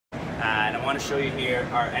and I want to show you here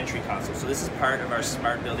our entry console. So this is part of our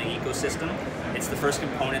smart building ecosystem. It's the first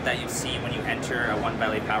component that you see when you enter a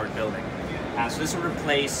 1Valet powered building. So this will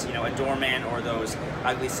replace, a doorman or those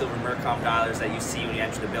ugly silver Mercom dialers that you see when you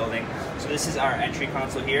enter the building. So this is our entry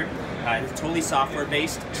console here. It's totally software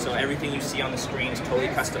based, so everything you see on the screen is totally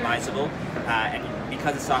customizable. And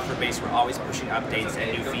because it's software based, we're always pushing updates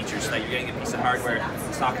and new features so that you're getting a piece of hardware.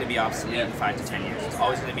 It's not going to be obsolete in 5 to 10 years. It's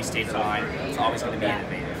always going to be state of the line. It's always going to be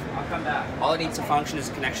innovative. All it needs to function is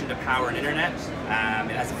a connection to power and internet.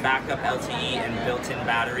 It has a backup LTE and built-in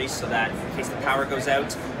batteries so that in case the power goes out,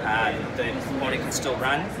 the component can still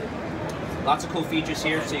run. Lots of cool features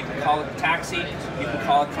here, so you can call it a taxi, you can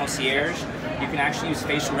call it concierge, you can actually use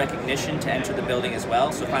facial recognition to enter the building as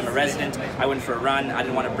well. So if I'm a resident, I went for a run, I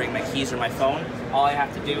didn't want to bring my keys or my phone, all I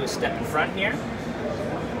have to do is step in front here.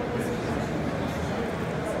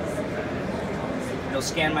 It'll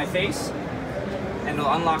scan my face, and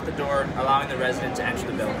it'll unlock the door, allowing the resident to enter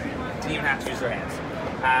the building. Didn't even have to use their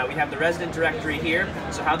hands. We have the resident directory here.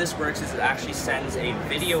 So how this works is it actually sends a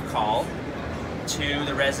video call to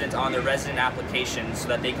the resident on the resident application so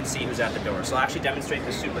that they can see who's at the door. So I'll actually demonstrate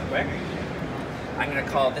this super quick. I'm going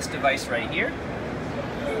to call this device right here.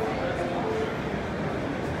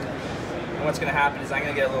 And what's going to happen is I'm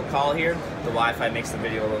going to get a little call here. The Wi-Fi makes the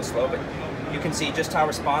video a little slow, but you can see just how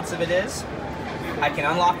responsive it is. I can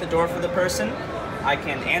unlock the door for the person. I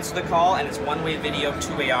can answer the call, and it's one-way video,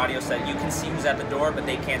 two-way audio, so that you can see who's at the door, but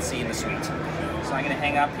they can't see in the suite. So I'm going to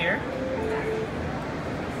hang up here.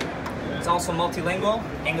 It's also multilingual,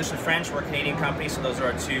 English and French. We're a Canadian company, so those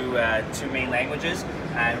are our two main languages.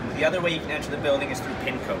 And the other way you can enter the building is through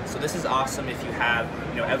PIN code. So this is awesome if you have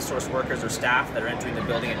outsourced workers or staff that are entering the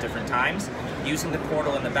building at different times. Using the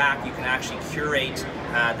portal in the back, you can actually curate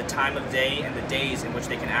the time of day and the days in which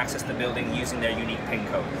they can access the building using their unique PIN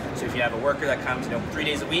code. So if you have a worker that comes 3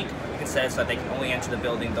 days a week, you can set it so that they can only enter the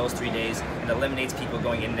building those 3 days, and eliminates people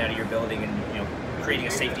going in and out of your building and creating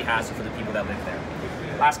a safety hazard for the people that live there.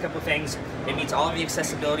 Last couple of things, it meets all of the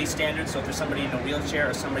accessibility standards, so if there's somebody in a wheelchair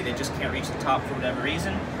or somebody that just can't reach the top for whatever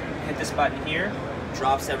reason, hit this button here,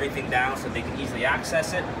 drops everything down so they can easily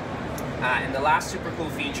access it. And the last super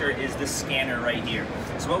cool feature is this scanner right here.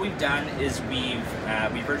 So what we've done is we've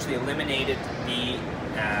virtually eliminated the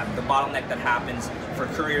bottleneck that happens for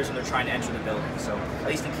couriers when they're trying to enter the building. So at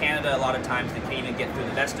least in Canada, a lot of times they can't even get through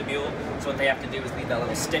the vestibule. So what they have to do is leave that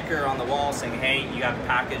little sticker on the wall saying, hey, you have a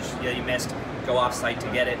package that you missed, go off-site to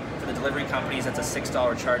get it. For the delivery companies, that's a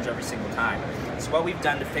 $6 charge every single time. So what we've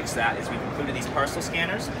done to fix that is we've included these parcel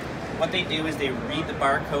scanners. What they do is they read the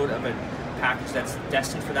barcode of a package that's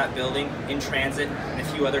destined for that building, in transit, and a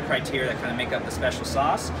few other criteria that kind of make up the special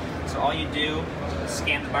sauce. So all you do is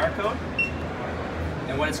scan the barcode,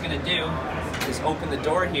 and what it's going to do is open the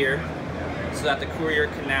door here so that the courier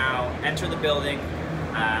can now enter the building.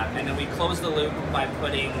 And then we close the loop by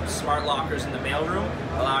putting smart lockers in the mailroom,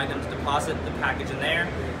 allowing them to deposit the package in there,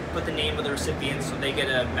 put the name of the recipient so they get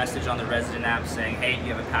a message on the resident app saying, hey,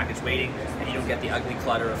 you have a package waiting, and you don't get the ugly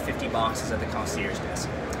clutter of 50 boxes at the concierge desk.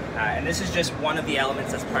 And this is just one of the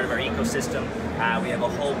elements that's part of our ecosystem. We have a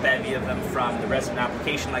whole bevy of them, from the resident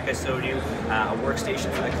application like I showed you, a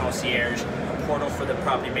workstation for the concierge, a portal for the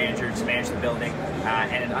property manager to manage the building,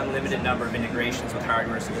 and an unlimited number of integrations with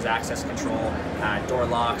hardware such as access control, door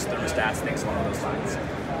locks, thermostats, things along those lines.